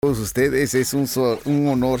Todos ustedes, es un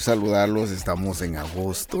honor saludarlos. Estamos en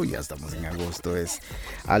agosto, ya estamos en agosto. Es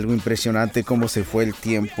algo impresionante cómo se fue el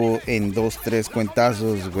tiempo en 2, 3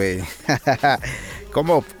 cuentazos, güey.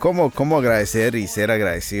 ¿Cómo agradecer y ser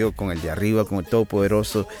agradecido con el de arriba, con el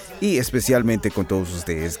Todopoderoso y especialmente con todos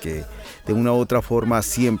ustedes que de una u otra forma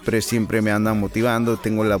siempre me andan motivando.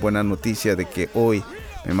 Tengo la buena noticia de que hoy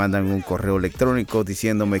me mandan un correo electrónico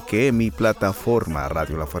diciéndome que mi plataforma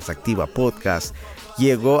Radio La Fuerza Activa Podcast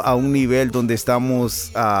llegó a un nivel donde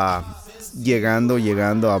estamos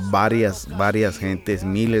llegando a varias gentes,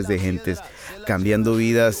 miles de gentes, cambiando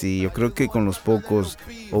vidas. Y yo creo que con los pocos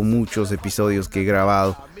o muchos episodios que he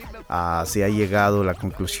grabado, se ha llegado a la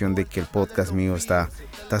conclusión de que el podcast mío está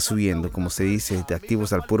subiendo, como se dice, de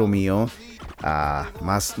activos al puro millón.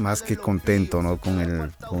 Más que contento, ¿no? con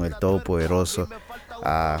el Todopoderoso.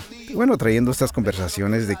 Bueno, trayendo estas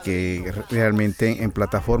conversaciones de que realmente en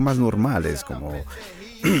plataformas normales como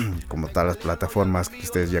tal las plataformas que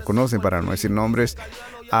ustedes ya conocen, para no decir nombres,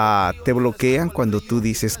 te bloquean cuando tú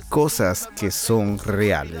dices cosas que son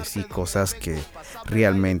reales y cosas que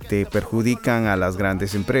realmente perjudican a las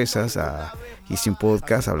grandes empresas. Hice un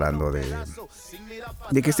podcast hablando de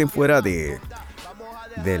que estén fuera del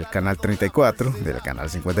canal 34, del canal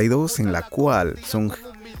 52, en la cual son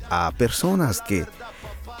personas que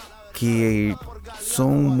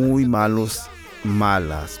son muy malas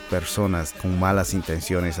personas con malas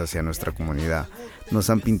intenciones hacia nuestra comunidad. Nos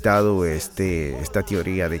han pintado esta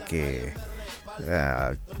teoría de que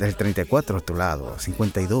del 34 a tu lado,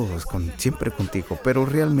 52, siempre contigo, pero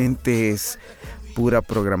realmente es pura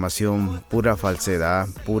programación, pura falsedad,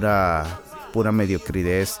 pura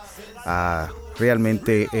mediocridad.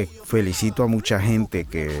 Realmente felicito a mucha gente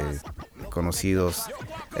que conocidos.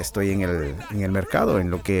 Estoy en el mercado, en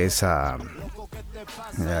lo que es la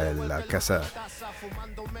casa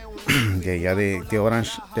de allá de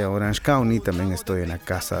Orange County. También estoy en la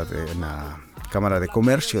casa de la Cámara de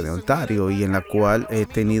Comercio de Ontario, y en la cual he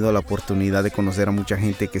tenido la oportunidad de conocer a mucha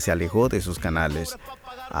gente que se alejó de sus canales,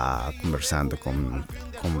 conversando con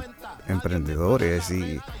emprendedores,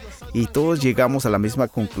 y todos llegamos a la misma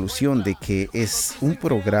conclusión de que es un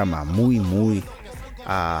programa muy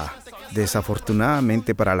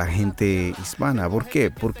desafortunadamente para la gente hispana. ¿Por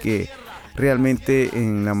qué? Porque realmente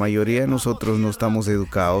en la mayoría de nosotros no estamos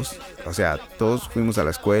educados. O sea, todos fuimos a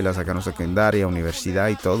la escuela, sacamos secundaria, universidad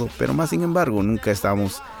y todo, pero más sin embargo nunca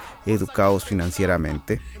estamos educados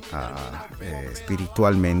financieramente,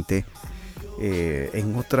 espiritualmente,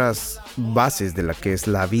 en otras bases de la que es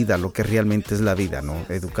la vida, lo que realmente es la vida, ¿no?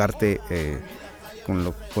 Educarte,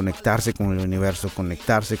 conectarse con el universo,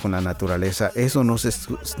 conectarse con la naturaleza. Eso no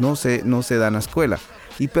se da en la escuela,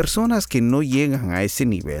 y personas que no llegan a ese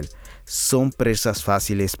nivel son presas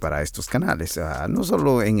fáciles para estos canales, no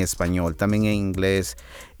solo en español, también en inglés.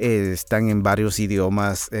 Están en varios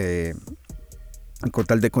idiomas, con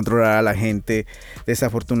tal de controlar a la gente.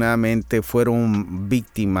 Desafortunadamente fueron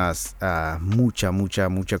víctimas a mucha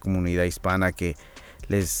comunidad hispana que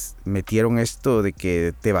les metieron esto de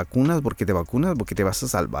que te vacunas porque te vas a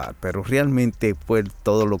salvar, pero realmente fue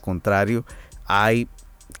todo lo contrario. Hay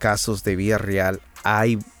casos de vida real,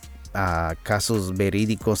 hay casos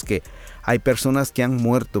verídicos que hay personas que han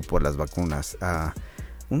muerto por las vacunas.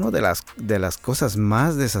 Una de las cosas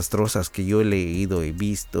más desastrosas que yo he leído, he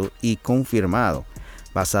visto y confirmado,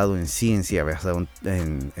 basado en ciencia, basado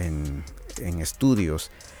en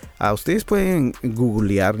estudios. Ustedes pueden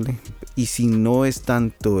googlearle, y si no es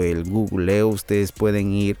tanto el googleo, ustedes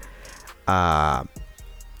pueden ir hay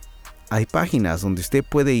páginas donde usted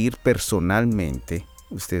puede ir personalmente.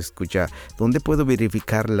 Usted escucha, ¿dónde puedo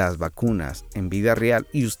verificar las vacunas en vida real?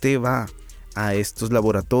 Y usted va a estos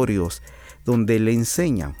laboratorios donde le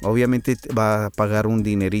enseñan. Obviamente va a pagar un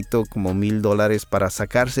dinerito como $1,000 para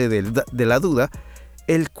sacarse de la duda,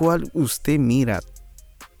 el cual usted mira,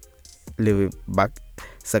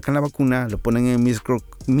 sacan la vacuna, lo ponen en el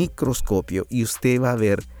microscopio y usted va a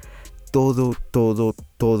ver todo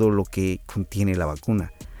lo que contiene la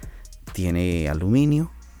vacuna. Tiene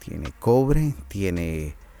aluminio, tiene cobre,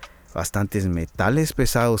 tiene bastantes metales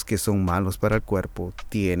pesados que son malos para el cuerpo.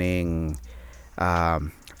 Tienen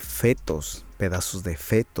fetos, pedazos de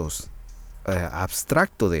fetos,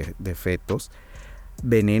 abstracto de fetos,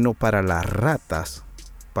 veneno para las ratas,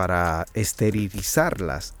 para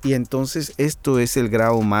esterilizarlas. Y entonces esto es el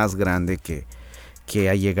grado más grande que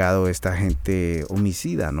ha llegado esta gente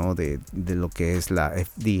homicida, ¿no? De lo que es la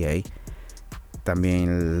FDA.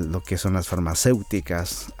 También lo que son las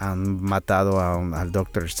farmacéuticas. Han matado al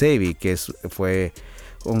Dr. Sebi, que fue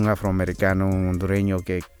un afroamericano, un hondureño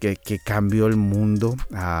que cambió el mundo.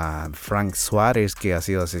 A Frank Suárez, que ha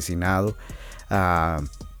sido asesinado.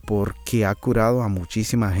 porque ha curado a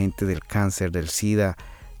muchísima gente del cáncer, del SIDA.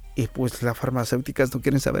 Y pues las farmacéuticas no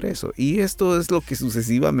quieren saber eso. Y esto es lo que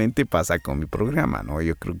sucesivamente pasa con mi programa, ¿no?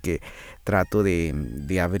 Yo creo que trato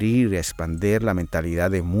de abrir, expandir la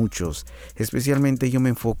mentalidad de muchos. Especialmente yo me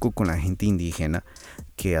enfoco con la gente indígena,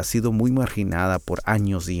 que ha sido muy marginada por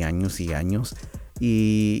años y años y años.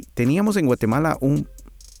 Y teníamos en Guatemala un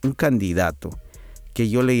candidato que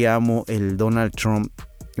yo le llamo el Donald Trump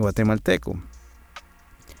guatemalteco.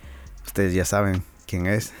 Ustedes ya saben quién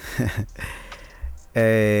es.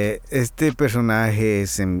 Este personaje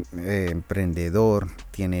es emprendedor,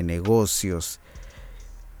 tiene negocios,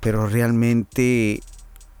 pero realmente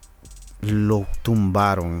lo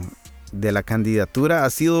tumbaron de la candidatura. Ha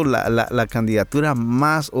sido la candidatura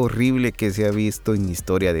más horrible que se ha visto en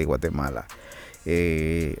historia de Guatemala.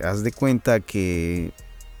 Haz de cuenta que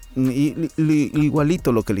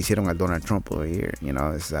igualito lo que le hicieron a Donald Trump,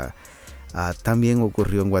 también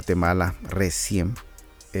ocurrió en Guatemala recién.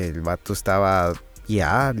 El vato estaba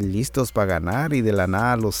ya listos para ganar y de la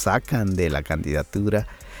nada lo sacan de la candidatura,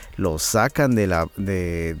 lo sacan de la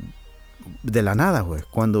nada, güey,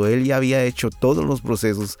 cuando él ya había hecho todos los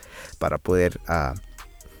procesos para poder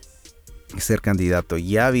ser candidato,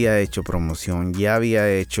 ya había hecho promoción, ya había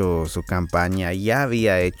hecho su campaña, ya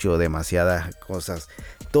había hecho demasiadas cosas.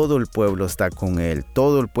 Todo el pueblo está con él,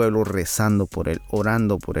 todo el pueblo rezando por él,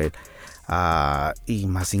 orando por él, y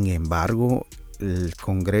más sin embargo el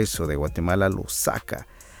Congreso de Guatemala lo saca.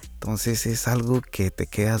 Entonces es algo que te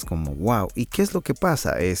quedas como wow. ¿Y qué es lo que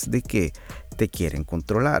pasa? Es de que te quieren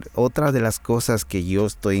controlar. Otra de las cosas que yo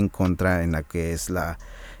estoy en contra en la que es la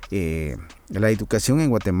educación en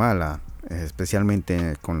Guatemala,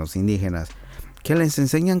 especialmente con los indígenas, que les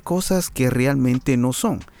enseñan cosas que realmente no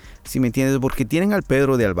son. ¿Sí me entiendes? Porque tienen al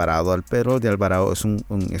Pedro de Alvarado. Al Pedro de Alvarado es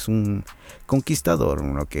un conquistador,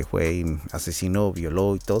 uno que fue y asesinó,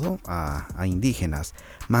 violó y todo a indígenas.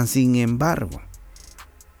 Mas sin embargo,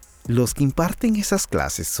 los que imparten esas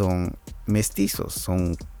clases son mestizos,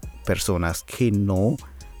 son personas que no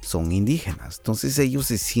son indígenas. Entonces ellos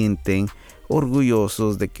se sienten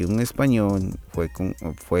orgullosos de que un español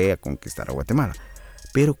fue a conquistar a Guatemala.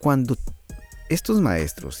 Pero cuando estos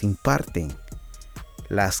maestros imparten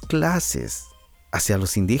las clases hacia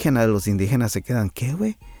los indígenas se quedan, ¿qué,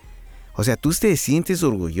 güey? O sea, tú te sientes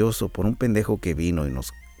orgulloso por un pendejo que vino y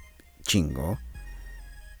nos chingó,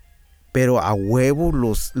 pero a huevo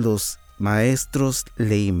los maestros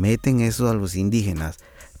le meten eso a los indígenas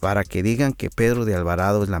para que digan que Pedro de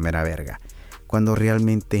Alvarado es la mera verga, cuando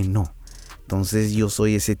realmente no. Entonces yo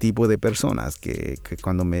soy ese tipo de personas que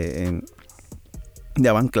cuando me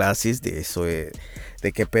daban clases de eso, de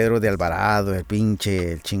que Pedro de Alvarado, el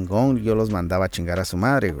chingón, yo los mandaba a chingar a su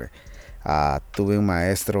madre, güey. Tuve un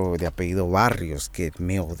maestro de apellido Barrios que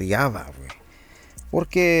me odiaba, güey.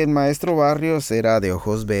 Porque el maestro Barrios era de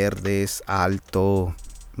ojos verdes, alto,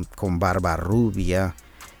 con barba rubia.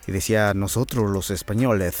 Y decía, nosotros los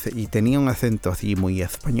españoles, y tenía un acento así muy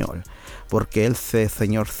español, porque el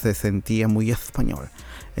señor se sentía muy español.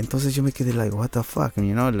 Entonces yo me quedé like, what the fuck,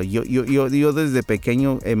 you know? Yo desde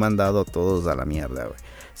pequeño he mandado a todos a la mierda, güey.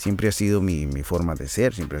 Siempre ha sido mi forma de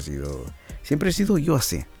ser, siempre he sido yo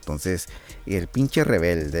así. Entonces, y el pinche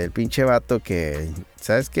rebelde, el pinche vato que,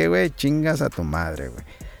 ¿sabes qué, güey? Chingas a tu madre, güey.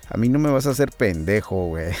 A mí no me vas a hacer pendejo,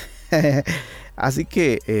 güey. Así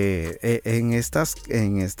que en estos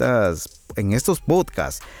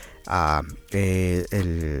podcasts,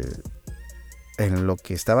 en lo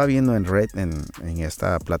que estaba viendo en red, en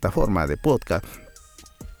esta plataforma de podcast,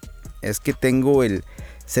 es que tengo el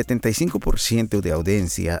 75% de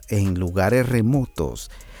audiencia en lugares remotos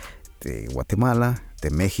de Guatemala, de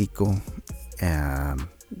México,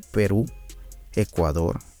 Perú,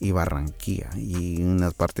 Ecuador y Barranquilla y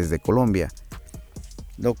unas partes de Colombia,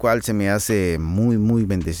 lo cual se me hace muy muy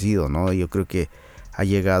bendecido, ¿no? Yo creo que ha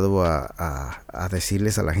llegado a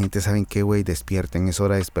decirles a la gente, ¿saben qué, güey? Despierten, es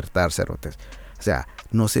hora de despertar, cerotes. O sea,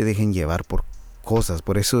 no se dejen llevar por cosas.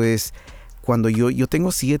 Por eso es cuando yo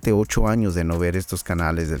tengo 7, 8 años de no ver estos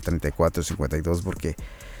canales del 34, 52, porque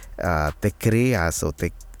te creas o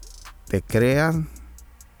te crean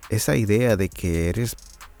esa idea de que eres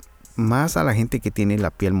más a la gente que tiene la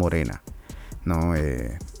piel morena, ¿no?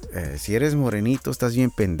 Si eres morenito, estás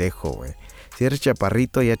bien pendejo, güey. Si eres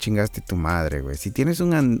chaparrito, ya chingaste tu madre, güey. Si tienes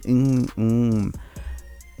un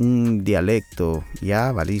dialecto,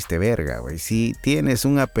 ya valiste verga, güey. Si tienes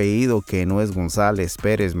un apellido que no es González,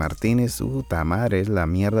 Pérez, Martínez, puta madre, es la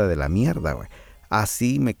mierda de la mierda, güey.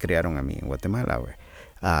 Así me crearon a mí en Guatemala, güey.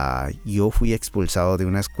 Yo fui expulsado de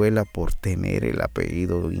una escuela por tener el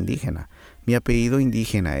apellido indígena. Mi apellido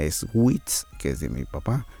indígena es Huitz, que es de mi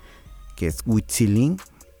papá, que es Huitzilín,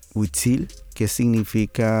 Huitzil, que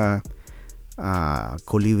significa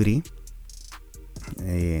colibrí.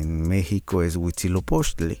 En México es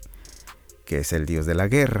Huitzilopochtli, que es el dios de la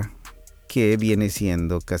guerra, que viene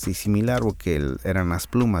siendo casi similar porque eran las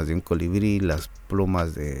plumas de un colibrí, las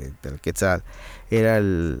plumas del quetzal, era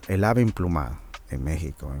el ave emplumado en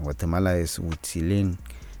México. En Guatemala es Huitzilín,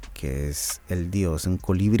 que es el dios, un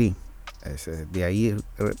colibrí. De ahí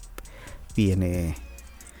viene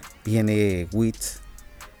Huitz.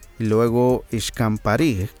 Y luego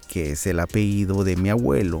Xcampari, que es el apellido de mi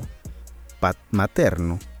abuelo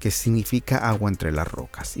materno, que significa agua entre las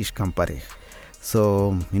rocas, Xcampari.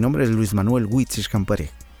 Mi nombre es Luis Manuel Huitz Xcampari.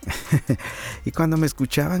 Y cuando me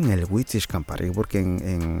escuchaban el Huitz Xcampari, porque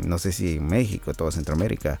no sé si en México, toda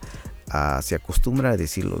Centroamérica, se acostumbra a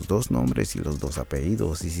decir los dos nombres y los dos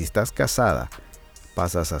apellidos. Y si estás casada,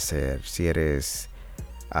 pasas a ser, si eres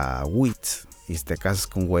Huitz, y te casas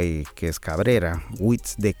con güey que es Cabrera,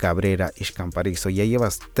 Huitz de Cabrera Xcampari. Ya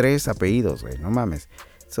llevas 3 apellidos, güey, no mames.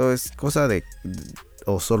 Eso es cosa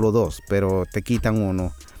o solo 2, pero te quitan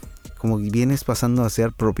uno. Como vienes pasando a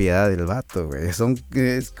ser propiedad del vato, güey.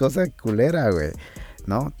 Es cosa culera, güey,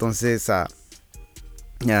 ¿no? Entonces, esta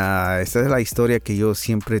es la historia que yo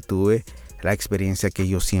siempre tuve, la experiencia que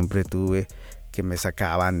yo siempre tuve, que me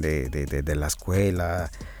sacaban de la escuela.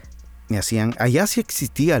 Me hacían, allá sí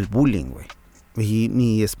existía el bullying, güey. Y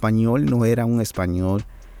mi español no era un español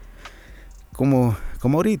como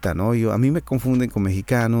ahorita, ¿no? A mí me confunden con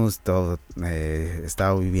mexicanos. He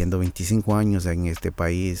estado viviendo 25 años en este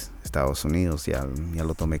país, Estados Unidos, ya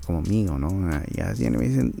lo tomé como mío, ¿no?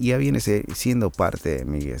 Ya viene siendo parte de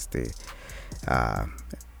mi este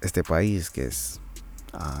país que es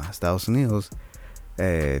Estados Unidos.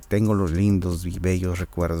 Tengo los lindos y bellos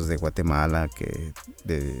recuerdos de Guatemala, que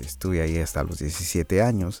estuve ahí hasta los 17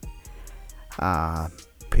 años.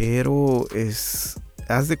 Pero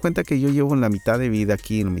haz de cuenta que yo llevo la mitad de vida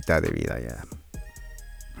aquí, la mitad de vida allá.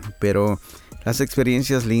 Pero las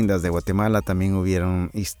experiencias lindas de Guatemala también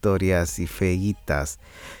hubieron historias y feitas,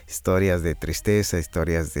 historias de tristeza,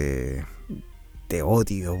 historias de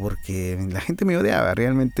odio, porque la gente me odiaba.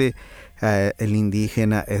 Realmente el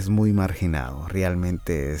indígena es muy marginado,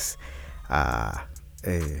 realmente es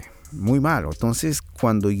muy malo. Entonces,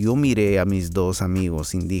 cuando yo miré a mis 2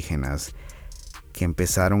 amigos indígenas que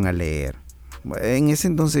empezaron a leer, en ese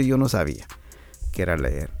entonces yo no sabía qué era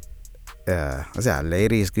leer. O sea,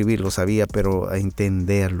 leer y escribir lo sabía, pero a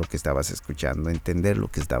entender lo que estabas escuchando, entender lo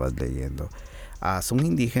que estabas leyendo. Son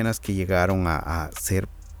indígenas que llegaron a ser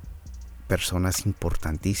personas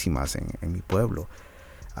importantísimas en mi pueblo.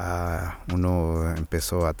 Uno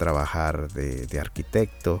empezó a trabajar de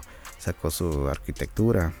arquitecto, sacó su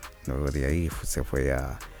arquitectura, luego de ahí se fue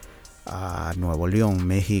a Nuevo León,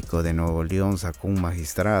 México. De Nuevo León sacó un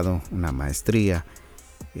magistrado, una maestría.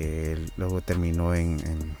 Luego terminó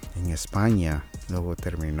en España, luego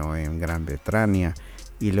terminó en Gran Bretaña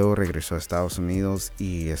y luego regresó a Estados Unidos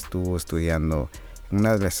y estuvo estudiando en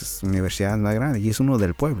una de las universidades más grandes, y es uno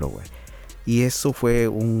del pueblo, güey. Y eso fue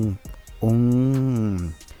una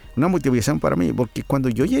motivación para mí, porque cuando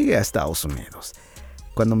yo llegué a Estados Unidos,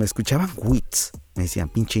 cuando me escuchaban Wits, me decían: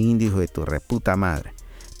 pinche indio hijo de tu reputa madre,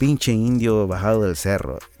 pinche indio bajado del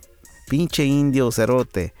cerro, pinche indio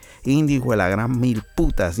cerote, indio hijo de la gran mil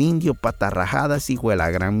putas, indio patarrajadas hijo de la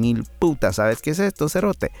gran mil putas. ¿Sabes qué es esto,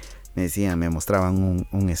 cerote? Me decían, me mostraban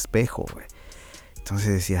un espejo, güey. Entonces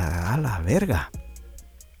decía, a la verga,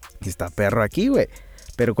 está perro aquí, güey.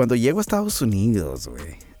 Pero cuando llego a Estados Unidos,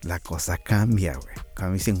 güey, la cosa cambia, güey.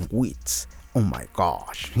 Cuando me dicen wits, oh my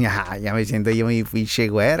gosh, ya me siento yo muy pinche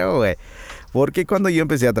güero, güey. Porque cuando yo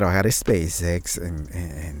empecé a trabajar en SpaceX,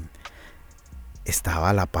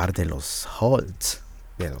 estaba a la par de los Holtz,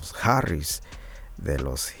 de los Harris, de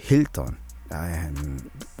los Hilton.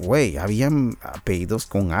 Güey, habían apellidos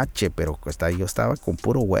con H, pero yo estaba con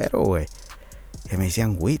puro güero, güey. Y me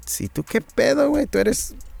decían wits, ¿y tú qué pedo, güey? Tú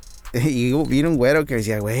eres... Y vino un güero que me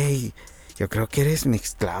decía, güey, yo creo que eres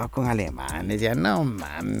mezclado con alemán. Le decía, no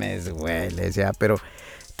mames, güey. Le decía, pero...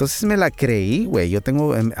 Entonces me la creí, güey.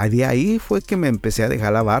 De ahí fue que me empecé a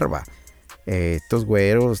dejar la barba. Estos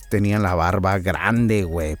güeros tenían la barba grande,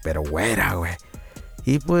 güey, pero güera, güey.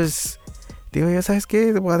 Y pues, digo, ya sabes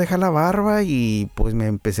qué, voy a dejar la barba. Y pues me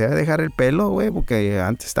empecé a dejar el pelo, güey, porque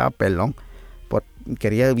antes estaba pelón.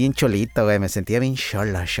 Quería bien cholito, güey, me sentía bien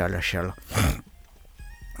cholo.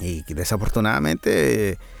 Y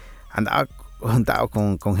desafortunadamente andaba juntado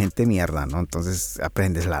con gente mierda, ¿no? Entonces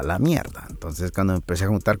aprendes la mierda. Entonces cuando me empecé a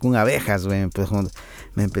juntar con abejas, güey,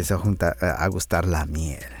 me empezó a gustar la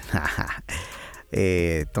miel.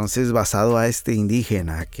 Entonces, basado a este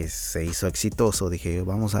indígena que se hizo exitoso, dije,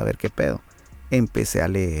 vamos a ver qué pedo. empecé a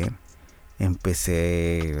leer,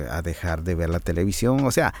 empecé a dejar de ver la televisión.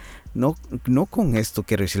 O sea, no con esto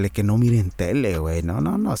quiero decirle que no miren tele, güey. No,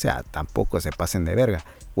 o sea, tampoco se pasen de verga.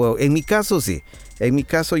 Bueno, en mi caso sí. En mi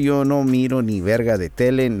caso yo no miro ni verga de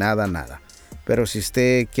tele, nada. Pero si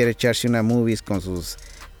usted quiere echarse una movies con sus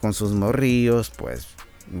morrillos, pues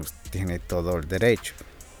tiene todo el derecho.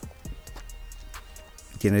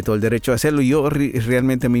 Tiene todo el derecho a hacerlo. Yo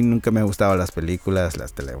realmente a mí nunca me han gustado las películas,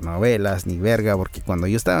 las telenovelas, ni verga, porque cuando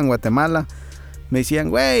yo estaba en Guatemala me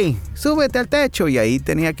decían, güey, súbete al techo, y ahí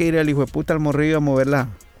tenía que ir el hijo de puta al morrillo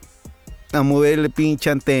a moverle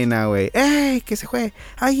pinche antena, güey. ¡Ey! Que se juegue.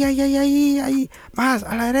 Ahí. Más,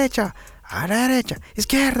 a la derecha,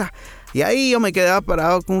 izquierda. Y ahí yo me quedaba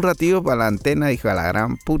parado con un ratillo para la antena, dije, a la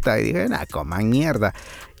gran puta, y dije, nah, coman mierda.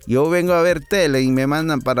 Yo vengo a ver tele y me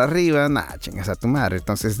mandan para arriba, nah, chingas a tu madre.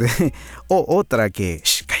 Entonces, otra que,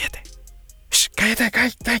 cállate.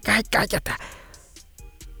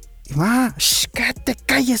 Y más, que te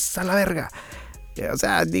calles a la verga. O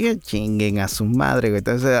sea, digan chinguen a su madre, güey.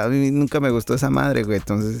 Entonces, a mí nunca me gustó esa madre, güey.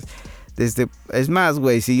 Entonces, es más,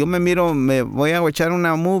 güey, si yo me voy a echar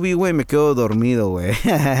una movie, güey, me quedo dormido, güey.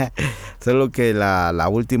 Solo que la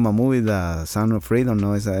última movie, la Sound of Freedom,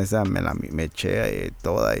 ¿no? Esa me eché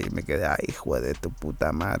toda y me quedé, ay, hijo de tu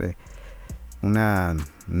puta madre. Una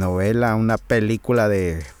novela, una película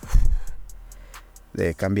de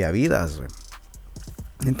cambiavidas, güey.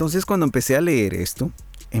 Entonces, cuando empecé a leer esto,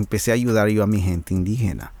 empecé a ayudar yo a mi gente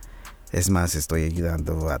indígena. Es más, estoy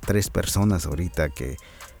ayudando a 3 personas ahorita que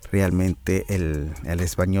realmente el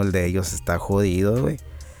español de ellos está jodido, güey.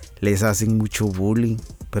 Les hacen mucho bullying,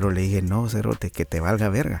 pero le dije, no, cerote, que te valga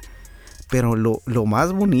verga. Pero lo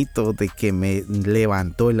más bonito de que me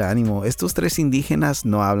levantó el ánimo, estos 3 indígenas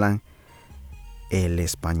no hablan el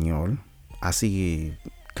español así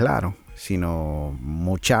claro, sino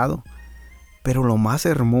mochado. Pero lo más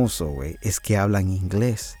hermoso, güey, es que hablan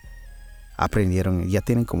inglés. Aprendieron, ya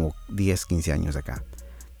tienen como 10, 15 años acá.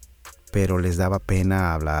 Pero les daba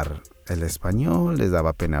pena hablar el español, les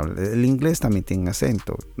daba pena hablar. El inglés también tiene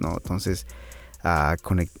acento, ¿no? Entonces,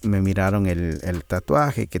 me miraron el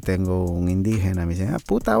tatuaje que tengo un indígena. Me dicen,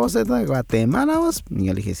 puta, vos sos de Guatemala, vos. Y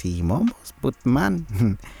yo le dije, sí, vamos, putman.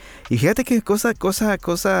 Y fíjate que cosa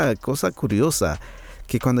curiosa,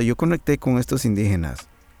 que cuando yo conecté con estos indígenas,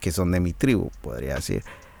 que son de mi tribu, podría decir,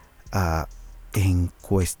 en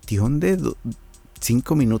cuestión de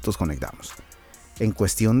 5 minutos conectamos. En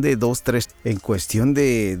cuestión de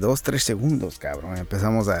 2-3 segundos, cabrón.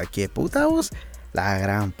 Empezamos a, ¿qué puta vos? La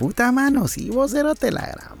gran puta, mano. Sí, vos cerote, la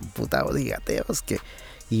gran puta, vos, dígate vos que.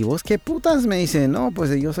 ¿Y vos qué putas? Me dice, no,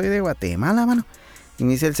 pues yo soy de Guatemala, mano. Y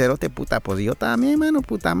me dice el cerote, puta, pues yo también, mano,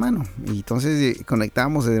 puta, mano. Y entonces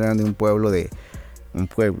conectamos, eran de un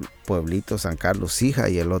pueblito, San Carlos Hija,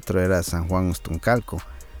 y el otro era San Juan Ustuncalco.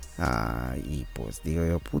 Y pues digo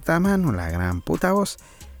yo, puta, mano, la gran puta voz.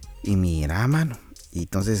 Y mira, mano. Y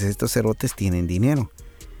entonces estos cerotes tienen dinero.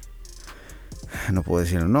 No puedo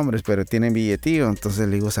decir los nombres, pero tienen billetillo. Entonces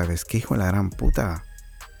le digo, ¿sabes qué, hijo de la gran puta?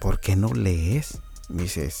 ¿Por qué no lees? Me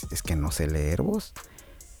dice, es que no sé leer, vos.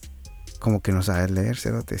 ¿Cómo que no sabes leer,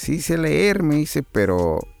 cerote? Sí sé leer, me dice,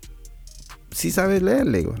 pero ¿sí sabes leer?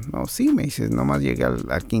 Le digo, no, sí, me dice, nomás llegué al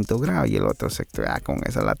 5º grado y el otro sector, con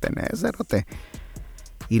esa la tenés, cerote.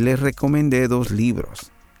 Y les recomendé 2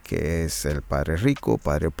 libros, que es El Padre Rico,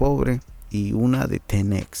 Padre Pobre, y una de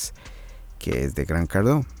 10X, que es de Gran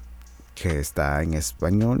Cardón, que está en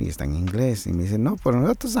español y está en inglés. Y me dice, no, pero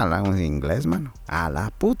nosotros hablamos en inglés, mano. A la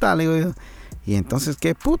puta, le digo yo. Y entonces,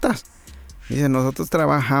 ¿qué putas? Dice, nosotros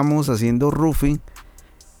trabajamos haciendo roofing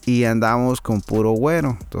y andamos con puro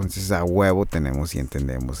güero. Entonces, a huevo tenemos y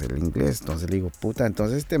entendemos el inglés. Entonces le digo, puta,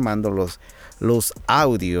 entonces te mando los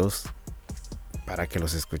audios para que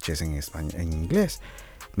los escuches en español, en inglés.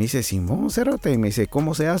 Me dice, Simón, cerote. Y me dice,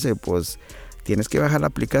 ¿cómo se hace? Pues tienes que bajar la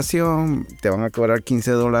aplicación, te van a cobrar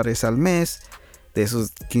 $15 al mes. De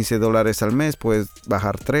esos $15 al mes puedes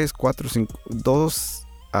bajar 3, 4, 5, 2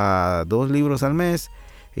 libros al mes.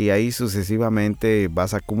 Y ahí sucesivamente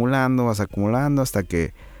vas acumulando hasta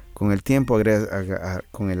que con el tiempo,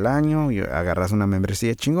 con el año, agarras una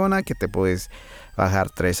membresía chingona que te puedes bajar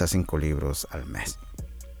 3 a 5 libros al mes.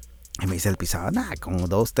 Y me dice el pisado, como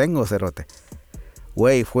 2 tengo, cerote.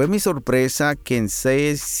 Güey, fue mi sorpresa que en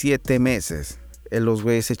 6-7 meses los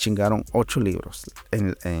güeyes se chingaron 8 libros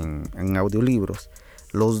en audiolibros.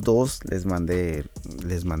 Los 2 les mandé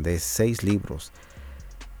 6 libros.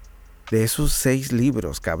 De esos 6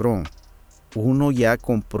 libros, cabrón, uno ya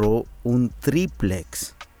compró un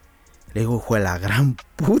triplex. Le digo, fue la gran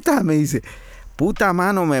puta, me dice. Puta,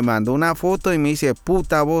 mano, me mandó una foto y me dice,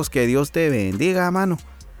 puta, vos, que Dios te bendiga, mano.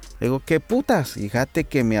 Le digo, ¿qué putas? Fíjate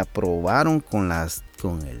que me aprobaron con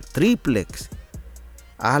el triplex.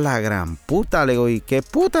 A la gran puta. Le digo, ¿y qué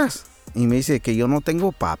putas? Y me dice que yo no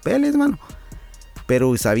tengo papeles, mano.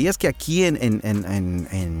 Pero ¿sabías que aquí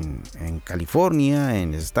en California,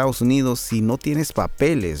 en Estados Unidos, si no tienes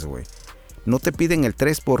papeles, güey, no te piden el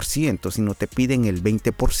 3%, sino te piden el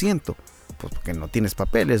 20%? Pues porque no tienes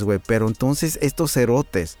papeles, güey. Pero entonces estos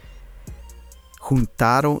cerotes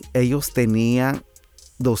juntaron, ellos tenían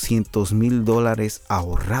 $200,000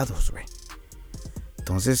 ahorrados, güey.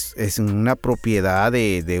 Entonces es una propiedad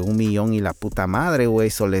de 1 millón y la puta madre, güey.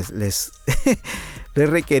 Eso les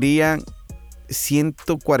requerían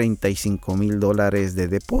 $145,000 de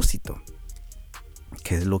depósito.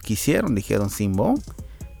 ¿Qué es lo que hicieron? Dijeron, Simón,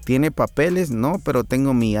 ¿tiene papeles? No, pero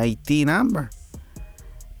tengo mi IT number.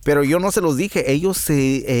 Pero yo no se los dije, ellos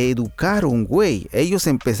se educaron, güey. Ellos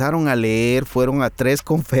empezaron a leer, fueron a 3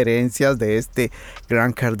 conferencias de este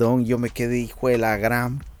Gran Cardón. Yo me quedé, hijo de la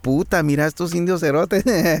gran puta, mira estos indios cerotes.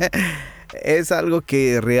 Es algo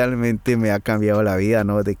que realmente me ha cambiado la vida,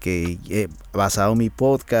 ¿no? De que basado en mi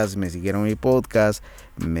podcast, me siguieron mi podcast,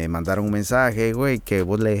 me mandaron un mensaje, güey, que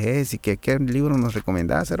vos lees y que qué libro nos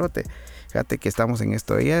recomendás, cerote. Fíjate que estamos en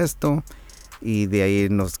esto y esto. Y de ahí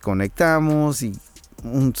nos conectamos y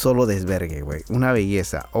un solo desvergue, güey. Una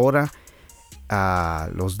belleza. Ahora,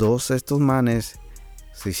 los dos, estos manes,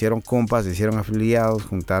 se hicieron compas, se hicieron afiliados,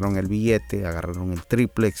 juntaron el billete, agarraron el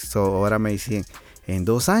triplex. Ahora me dicen, en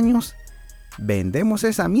 2 años, vendemos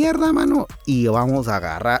esa mierda, mano, y vamos a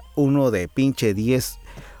agarrar uno de pinche 10.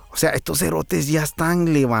 O sea, estos cerotes ya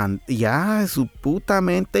están ya su puta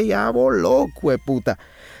mente ya voló, güey, puta.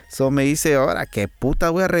 So me dice, ahora, ¿qué puta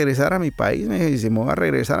voy a regresar a mi país? Me dice, si me voy a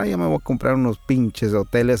regresar, ya me voy a comprar unos pinches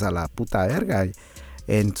hoteles a la puta verga.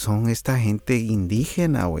 Son esta gente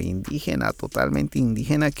indígena, güey, indígena, totalmente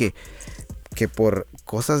indígena, que por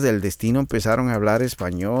cosas del destino empezaron a hablar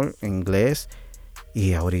español, inglés,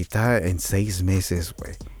 y ahorita en 6 meses,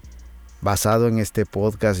 güey, basado en este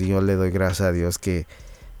podcast, yo le doy gracias a Dios que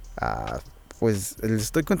pues les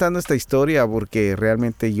estoy contando esta historia porque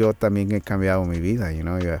realmente yo también he cambiado mi vida, you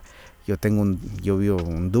know? Yo vivo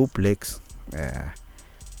un duplex,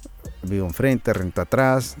 vivo enfrente, rento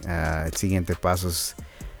atrás. El siguiente paso es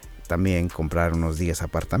también comprar unos 10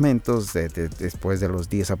 apartamentos. Después de los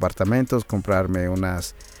 10 apartamentos, comprarme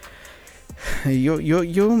unas...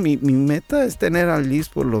 Mi meta es tener al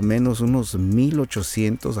least por lo menos unos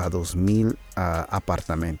 1,800 a 2,000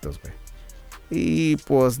 apartamentos, güey. Y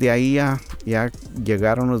pues de ahí ya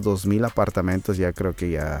llegaron los 2,000 apartamentos. Ya creo que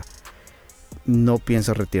ya no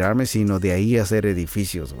pienso retirarme, sino de ahí hacer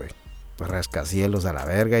edificios, güey. Rascacielos a la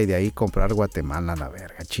verga, y de ahí comprar Guatemala a la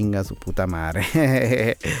verga. Chinga su puta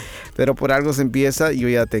madre. Pero por algo se empieza. Yo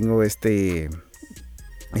ya tengo esta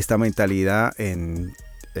mentalidad en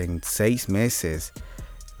 6 meses.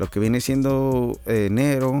 Lo que viene siendo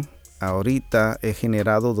enero, ahorita he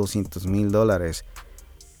generado $200,000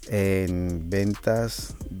 en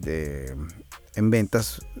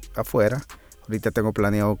ventas afuera. Ahorita tengo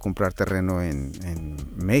planeado comprar terreno en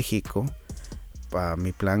México.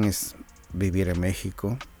 Mi plan es vivir en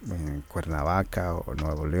México, en Cuernavaca o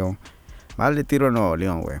Nuevo León. Más le tiro a Nuevo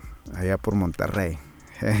León, güey, allá por Monterrey.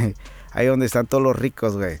 Ahí donde están todos los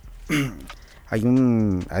ricos, güey. Hay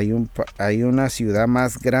una ciudad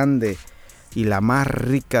más grande y la más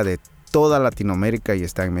rica de toda Latinoamérica, y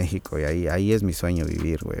está en México. Y ahí es mi sueño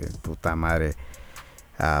vivir, güey. Puta madre.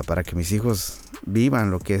 Para que mis hijos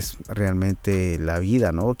vivan lo que es realmente la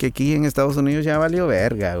vida, ¿no? Que aquí en Estados Unidos ya valió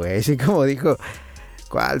verga, güey. Así como dijo,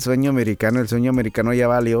 ¿cuál sueño americano? El sueño americano ya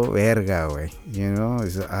valió verga, güey. You know?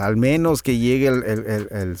 Al menos que llegue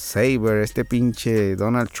el Saber, este pinche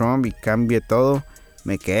Donald Trump, y cambie todo,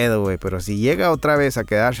 me quedo, güey. Pero si llega otra vez a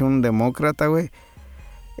quedarse un demócrata, güey,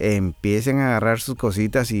 empiecen a agarrar sus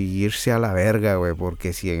cositas y irse a la verga, güey.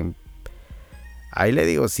 Porque ahí le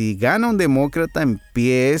digo, si gana un demócrata,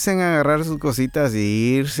 empiecen a agarrar sus cositas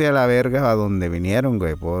y irse a la verga a donde vinieron,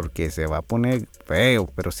 güey. Porque se va a poner feo.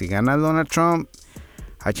 Pero si gana Donald Trump,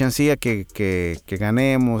 hay chancilla que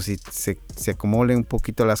ganemos y se acumulen un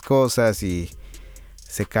poquito las cosas y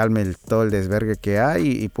se calme todo el desvergue que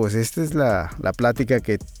hay. Y pues esta es la plática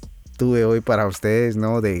que tuve hoy para ustedes,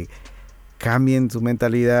 ¿no? De cambien su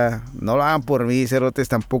mentalidad. No lo hagan por mí, cerotes.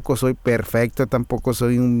 Tampoco soy perfecto, tampoco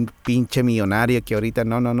soy un pinche millonario que ahorita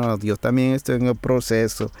no. Yo también estoy en el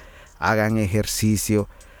proceso. Hagan ejercicio.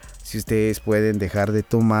 Si ustedes pueden dejar de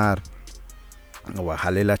tomar o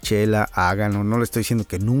bajarle la chela, háganlo. No le estoy diciendo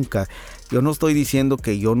que nunca. Yo no estoy diciendo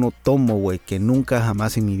que yo no tomo, güey, que nunca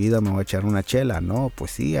jamás en mi vida me voy a echar una chela. No, pues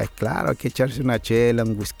sí, claro, hay que echarse una chela,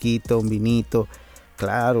 un whisky, un vinito.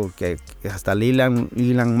 claro, que hasta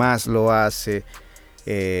Elon Musk lo hace.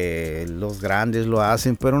 Los grandes lo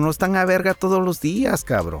hacen, pero no están a verga todos los días,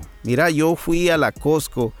 cabrón. Mira, yo fui a la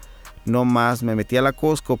Costco, no más, me metí a la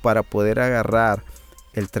Costco para poder agarrar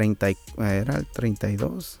el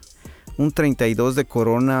 32, un 32 de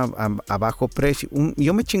Corona a bajo precio.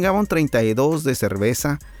 Yo me chingaba un 32 de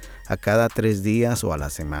cerveza a cada 3 días o a la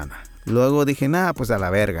semana. Luego dije, nada, pues a la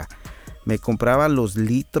verga. Me compraba los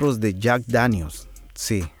litros de Jack Daniels.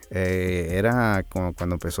 Sí, era como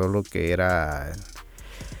cuando empezó lo que era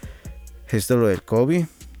esto, lo del COVID.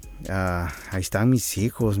 Ahí están mis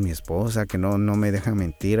hijos, mi esposa, que no me dejan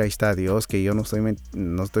mentir. Ahí está Dios, que yo no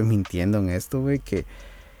estoy mintiendo en esto, güey. Que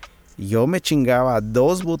yo me chingaba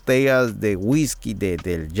 2 botellas de whisky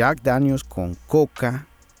del Jack Daniels con coca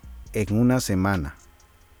en una semana.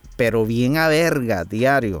 Pero bien a verga,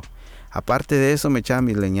 diario. Aparte de eso me echaba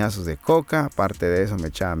mis leñazos de coca. Aparte de eso me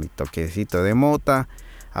echaba mi toquecito de mota.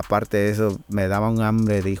 Aparte de eso me daba un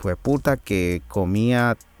hambre de hijo de puta que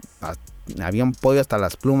comía. Había un pollo hasta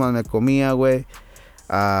las plumas me comía, güey.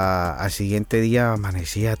 Al siguiente día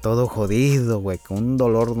amanecía todo jodido, güey, con un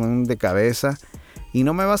dolor de cabeza. Y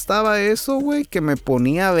no me bastaba eso, güey, que me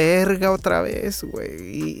ponía verga otra vez,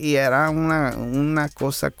 güey. Y era una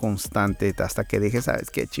cosa constante hasta que dije, ¿sabes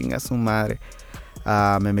qué? Chinga su madre.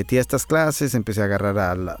 Me metí a estas clases, empecé a agarrar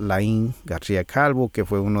a Laín García Calvo, que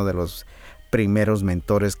fue uno de los primeros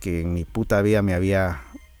mentores que en mi puta vida me había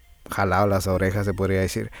jalado las orejas, se podría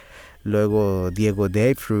decir. Luego Diego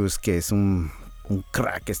Dreyfus, que es un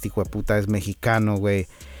crack, este hijo de puta es mexicano, güey.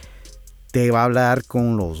 Te va a hablar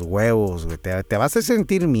con los huevos, güey. Te vas a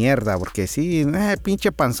sentir mierda, porque sí,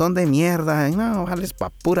 pinche panzón de mierda. No, vales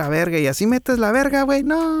pa' pura verga. Y así metes la verga, güey.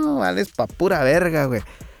 No, vales pa' pura verga, güey.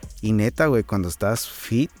 Y neta, güey, cuando estás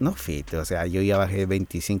o sea, yo ya bajé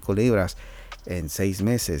 25 libras en 6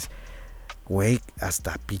 meses. Güey,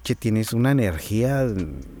 hasta pinche tienes una energía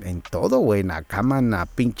en todo, güey. En la cama, en la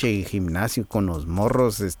pinche gimnasio con los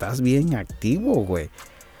morros. Estás bien activo, güey.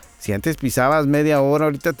 Si antes pisabas media hora,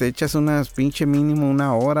 ahorita te echas unas pinche mínimo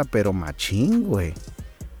 1 hora, pero machín, güey.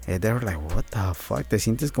 They're like, what the fuck? Te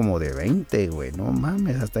sientes como de 20, güey. No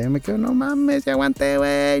mames, hasta yo me quedo, no mames, ya aguanté,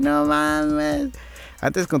 güey, no mames.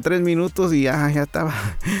 Antes con 3 minutos y ya estaba.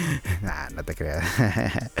 No te creas.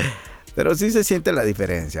 Pero sí se siente la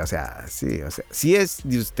diferencia, o sea, si es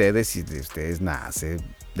de ustedes, si de ustedes nace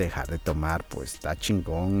dejar de tomar, pues está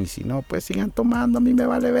chingón, y si no, pues sigan tomando, a mí me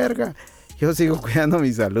vale verga. Yo sigo cuidando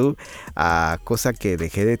mi salud. Cosa que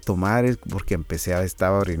dejé de tomar es porque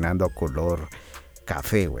estaba orinando a color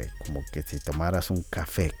café, güey, como que si tomaras un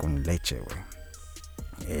café con leche,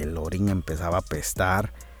 güey. El orín empezaba a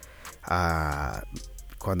apestar.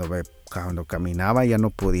 Cuando caminaba ya no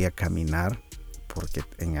podía caminar. Porque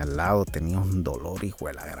en el lado tenía un dolor, hijo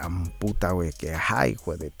de la gran puta, güey. Que, ay,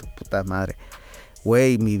 hijo de tu puta madre.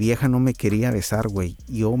 Güey, mi vieja no me quería besar, güey.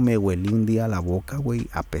 Yo me huelí un día la boca, güey.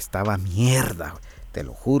 Apestaba mierda, güey. Te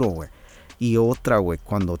lo juro, güey. Y otra, güey.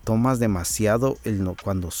 Cuando tomas demasiado,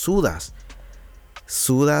 cuando sudas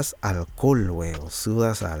alcohol, güey. O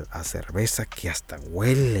sudas a cerveza que hasta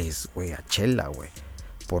hueles, güey. A chela, güey.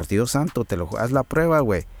 Por Dios santo, haz la prueba,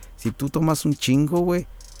 güey. Si tú tomas un chingo, güey.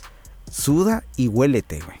 Suda y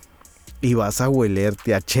huélete, güey. Y vas a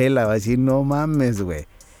huelerte a chela. Va a decir, no mames, güey.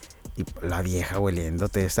 Y la vieja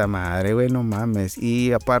hueliéndote esa madre, güey, no mames.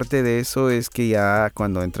 Y aparte de eso es que ya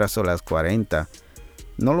cuando entras a las 40,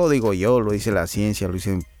 no lo digo yo, lo dice la ciencia, lo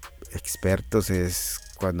dicen expertos, es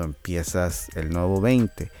cuando empiezas el nuevo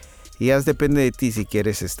 20. Y ya depende de ti si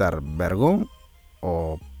quieres estar vergón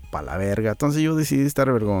o pa' la verga. Entonces yo decidí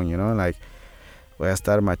estar vergón, you know, like, voy a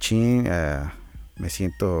estar machín, me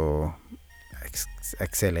siento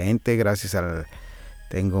excelente gracias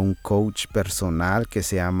tengo un coach personal que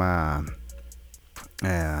se llama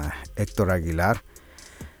Héctor Aguilar,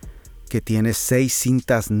 que tiene 6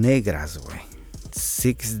 cintas negras, güey.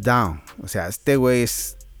 6 down. O sea, este güey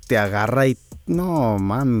te agarra y no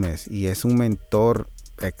mames. Y es un mentor,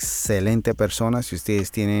 excelente persona. Si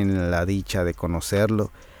ustedes tienen la dicha de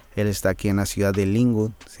conocerlo, él está aquí en la ciudad de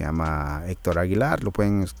Linwood. Se llama Héctor Aguilar. Lo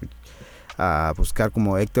pueden buscar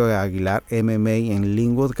como Héctor Aguilar MMA en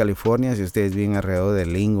Linwood, California. Si ustedes viven alrededor de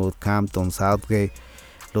Linwood, Campton, Southgate,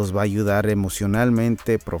 los va a ayudar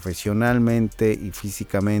emocionalmente, profesionalmente y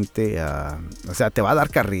físicamente. O sea, te va a dar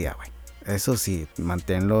carrilla, güey. Eso sí,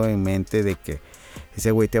 manténlo en mente de que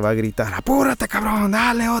ese güey te va a gritar, apúrate, cabrón,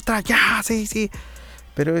 dale otra, ya, sí.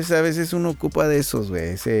 Pero a veces uno ocupa de esos, güey,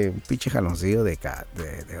 ese pinche jaloncillo de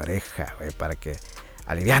oreja, güey, para que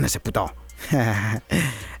aliviane ese puto.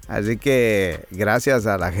 Así que gracias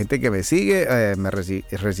a la gente que me sigue, me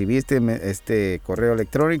recibí este correo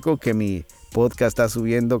electrónico que mi podcast está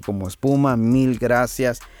subiendo como espuma. Mil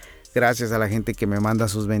gracias. Gracias a la gente que me manda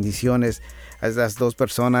sus bendiciones. A estas 2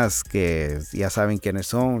 personas que ya saben quiénes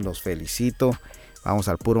son, los felicito. Vamos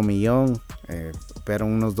al puro millón. Espero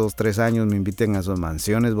unos 2-3 años me inviten a sus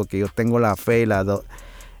mansiones, porque yo tengo la fe y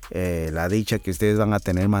la dicha que ustedes van a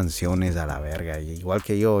tener mansiones a la verga. Igual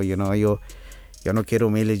que yo no quiero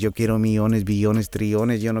miles, yo quiero millones, billones,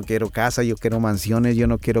 trillones. Yo no quiero casa, yo quiero mansiones. Yo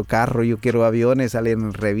no quiero carro, yo quiero aviones. Salen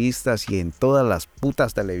en revistas y en todas las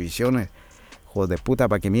putas televisiones. Joder de puta,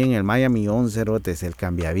 para que miren el Miami 11, cerotes, el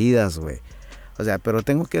cambiavidas, güey. O sea, pero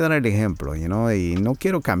tengo que dar el ejemplo, y no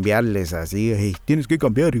quiero cambiarles así. Hey, tienes que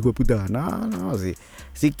cambiar, hijo de puta. No,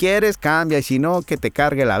 si quieres cambia, y si no, que te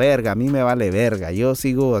cargue la verga. A mí me vale verga, yo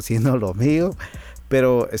sigo haciendo lo mío,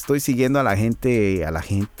 pero estoy siguiendo a la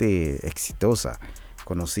gente exitosa.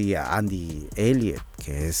 Conocí a Andy Elliott,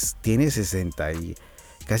 que tiene 60 y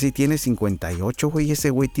casi tiene 58, güey. Ese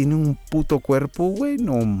güey tiene un puto cuerpo, güey.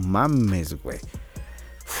 No mames, güey.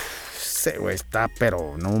 Ese güey está,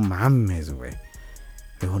 pero no mames, güey.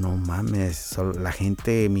 Digo, no mames. La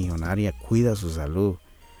gente millonaria cuida su salud.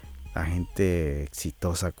 La gente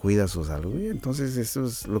exitosa cuida su salud. Y entonces eso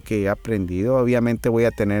es lo que he aprendido. Obviamente voy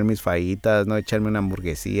a tener mis fallitas, no echarme una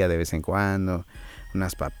hamburguesía de vez en cuando,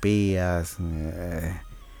 unas papillas.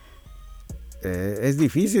 Es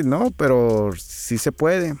difícil, ¿no? Pero sí se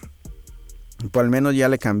puede. Por al menos ya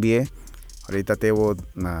le cambié. Ahorita tengo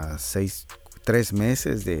 3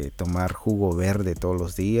 meses de tomar jugo verde todos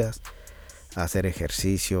los días. Hacer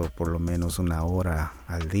ejercicio por lo menos 1 hora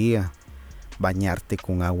al día. Bañarte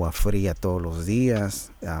con agua fría todos los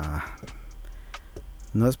días.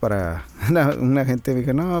 No es para... Una gente me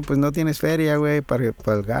dijo, no, pues no tienes feria, güey, para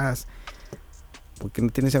el gas. ¿Por qué no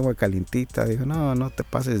tienes agua calientita? Digo, no te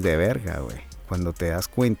pases de verga, güey. Cuando te das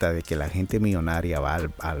cuenta de que la gente millonaria va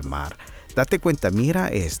al mar. Date cuenta, mira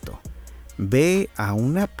esto. Ve a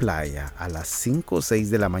una playa a las 5 o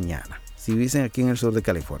 6 de la mañana. Si vives aquí en el sur de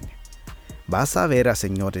California. Vas a ver a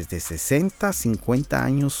señores de 60, 50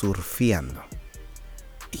 años surfeando.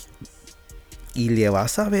 Y le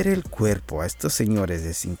vas a ver el cuerpo a estos señores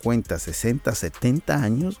de 50, 60, 70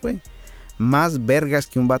 años, güey. Más vergas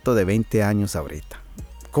que un vato de 20 años ahorita.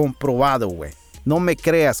 Comprobado, güey. No me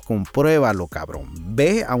creas, compruébalo, cabrón.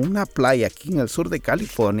 Ve a una playa aquí en el sur de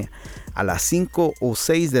California a las 5 o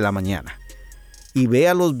 6 de la mañana. Y ve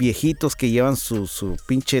a los viejitos que llevan su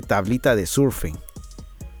pinche tablita de surfing.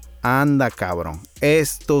 Anda, cabrón.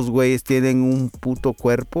 Estos güeyes tienen un puto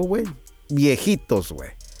cuerpo, güey. Viejitos,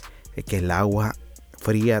 güey. Que el agua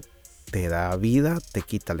fría te da vida, te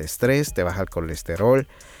quita el estrés, te baja el colesterol,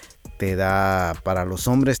 te da, para los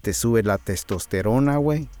hombres te sube la testosterona,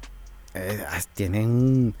 güey.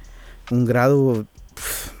 Tienen un grado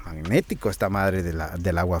magnético esta madre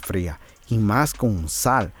del agua fría. Y más con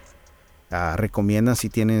sal. Recomiendan si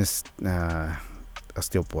tienes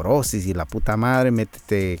osteoporosis y la puta madre,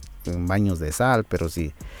 métete en baños de sal. Pero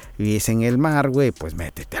si vives en el mar, güey, pues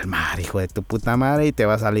métete al mar, hijo de tu puta madre, y te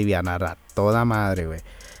vas a alivianar a toda madre, güey.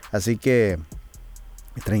 Así que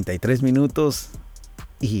 33 minutos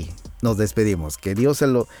y nos despedimos. Que Dios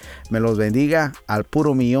me los bendiga al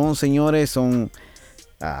puro millón, señores. Son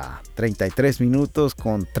 33 minutos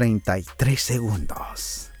con 33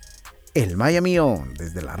 segundos. El Maya Millón,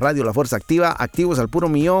 desde la radio La Fuerza Activa, activos al puro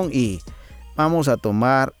millón, y vamos a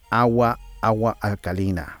tomar agua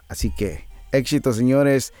alcalina. Así que éxito,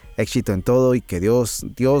 señores, éxito en todo, y que Dios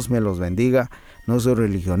me los bendiga. No soy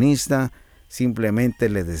religionista, simplemente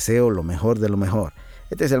les deseo lo mejor de lo mejor.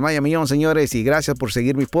 Este es el Maya Millón, señores, y gracias por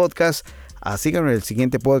seguir mi podcast. Síganme en el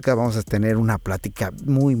siguiente podcast. Vamos a tener una plática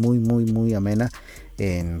muy, muy, muy, muy amena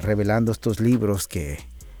revelando estos libros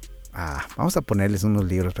que... vamos a ponerles unos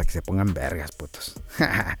libros para que se pongan vergas, putos.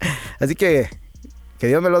 Así que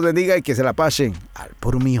Dios me los bendiga y que se la pasen al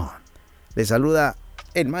puro millón. Les saluda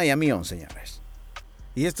el Maya Millón, señores.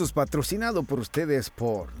 Y esto es patrocinado por ustedes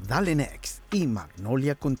por Dale Next y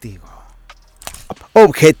Magnolia Contigo.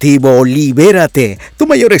 Objetivo, libérate. Tu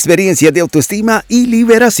mayor experiencia de autoestima y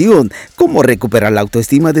liberación. Cómo recuperar la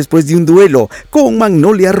autoestima después de un duelo con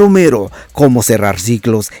Magnolia Romero. Cómo cerrar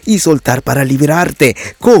ciclos y soltar para liberarte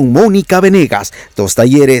con Mónica Venegas. 2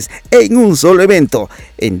 talleres en un solo evento.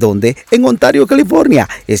 ¿En dónde? En Ontario, California.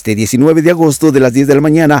 Este 19 de agosto de las 10 de la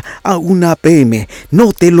mañana a 1 p.m.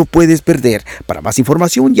 No te lo puedes perder. Para más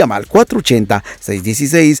información llama al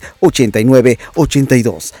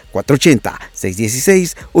 480-616-8982.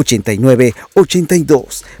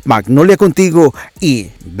 480-616-8982. Magnolia Contigo y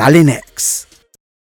Dale Next.